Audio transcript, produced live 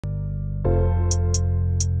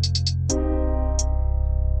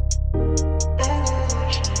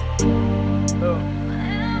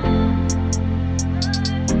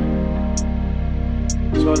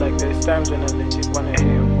So like there's times when I legit wanna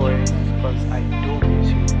hear your voice, cause I do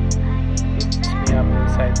miss you. It eats me up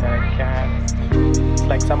inside that I can't. It's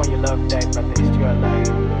like someone you love died but they're still alive.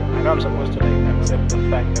 I know I'm supposed to like accept the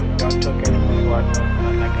fact that we don't talk anymore,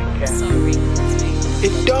 but like I can't. Sorry.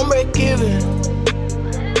 It don't break even.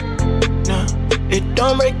 No, it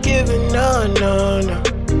don't break even. No, no, no.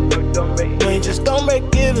 Don't break No, it just don't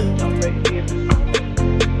break even. Don't break even.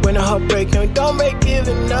 When the heart break, no, it don't break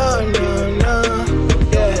even. No, no, no.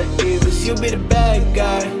 Yeah, cause you be the bad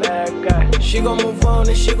guy. Bad guy. She gon' move on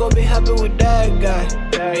and she gon' be happy with that guy.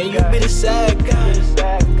 And you be the sad guy.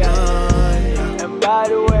 And by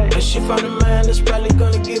the way, and she found a man that's probably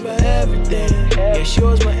gonna give her everything. Yeah, she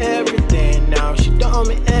was my everything. Now she don't owe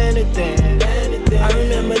me anything. I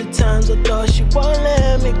remember the times I thought she won't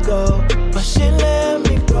let me go, but she let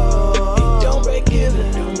me go. It don't break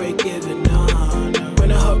even, don't break even, no, no. When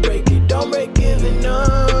the heart break, it don't break even, no,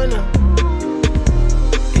 no.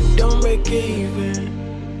 It don't break even.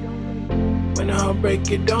 When the heart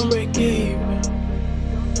break, it don't break even.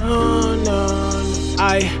 No, no, no.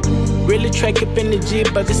 I really try keeping the G,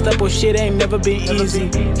 but this type of shit ain't never been easy.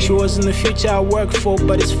 She was in the future I worked for,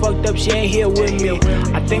 but it's fucked up, she ain't here with me.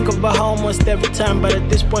 I think about her almost every time, but at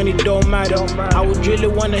this point it don't matter. I would really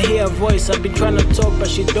wanna hear her voice, I've been trying to talk, but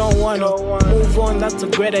she don't wanna move on, that's a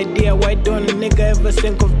great idea. Why don't a nigga ever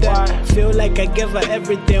think of that? Feel like I gave her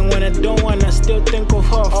everything, when I don't want, I still think of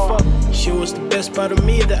her. Fuck, she was the best part of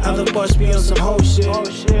me, the other parts be on some whole shit.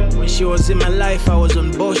 When she was in my life, I was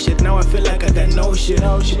on bullshit, now I feel like I got no shit.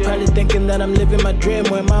 She probably thinking that I'm living my dream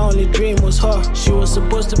when my only dream was her. She was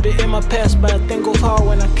supposed to be in my past, but I think of her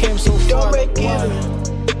when I came so far. Don't break even.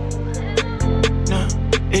 No,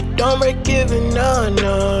 it don't break even. No,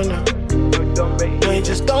 no, no. don't break No, it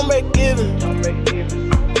just don't break even. Don't break even.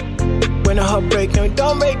 When the heart break, no, it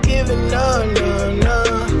don't break even. No, no, no.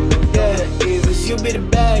 Yeah, cause you be the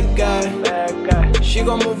bad guy. Bad guy. She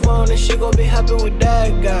gon' move on and she gon' be happy with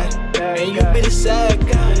that guy. And you be the sad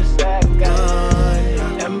guy.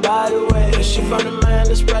 And by the way, she found a man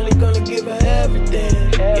that's probably gonna give her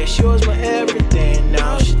everything. Yeah, she was my everything.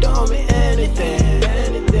 Now she don't owe me anything.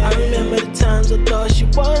 I remember the times I thought she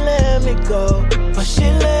won't let me go, but she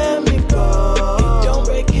let me go. It don't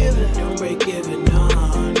break even, don't break even, no,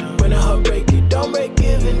 no. When the heart break, it don't break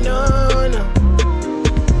even, no, no.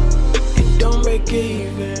 It don't break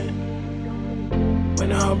even. When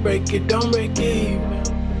the heart break, it don't break even.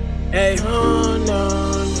 Hey, oh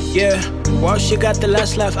no, yeah. While she got the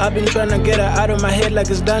last laugh, I've been trying to get her out of my head like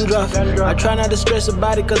it's dandruff. I try not to stress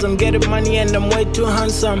about it cause I'm getting money and I'm way too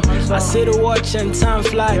handsome. I sit and watch and time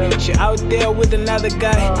fly. She out there with another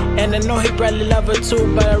guy, and I know he probably love her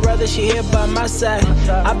too, but I'd rather she here by my side.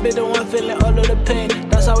 I've been the one feeling all of the pain.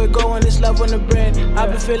 That's how it go when it's love on the brain.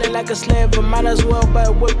 I've been feeling like a slave, but might as well buy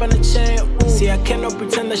a whip and a chain. Ooh. See, I cannot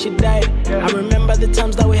pretend that she died. I remember the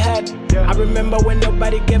times that we had. I remember when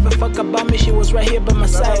nobody gave a fuck about me. She was right here by my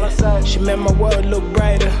side. She made my world look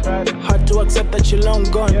brighter. Hard to accept that you're long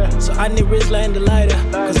gone, so I need Rizla in the lighter,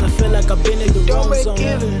 cause I feel like I've been in the wrong zone.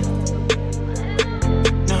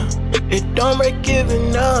 No, it don't break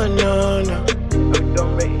even, no, no, no.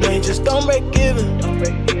 Don't break No, it just don't break even. Don't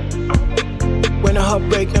break even. When the heart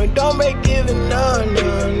break, no, it don't break even, no,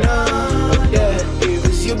 no, no. Yeah,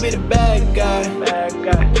 cause you be the bad guy. Bad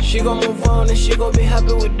guy. She gon' move on and she gon' be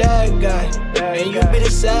happy with that guy. And you be the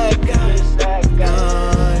sad guy.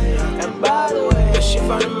 And by the way, she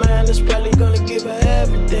found a man that's probably gonna give her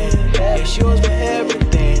everything. Yeah, she was my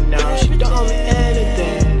everything. Now she don't owe me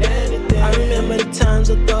anything. I remember the times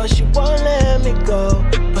I thought she won't let me go,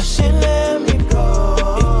 but she let me go.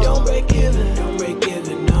 It don't break even, don't break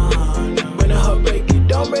even, no, no. When the heart break, it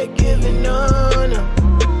don't break even, no, no.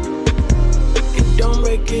 It don't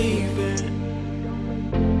break even.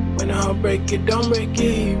 When the heart break, it don't break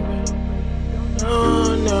even.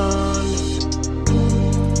 No, no, no.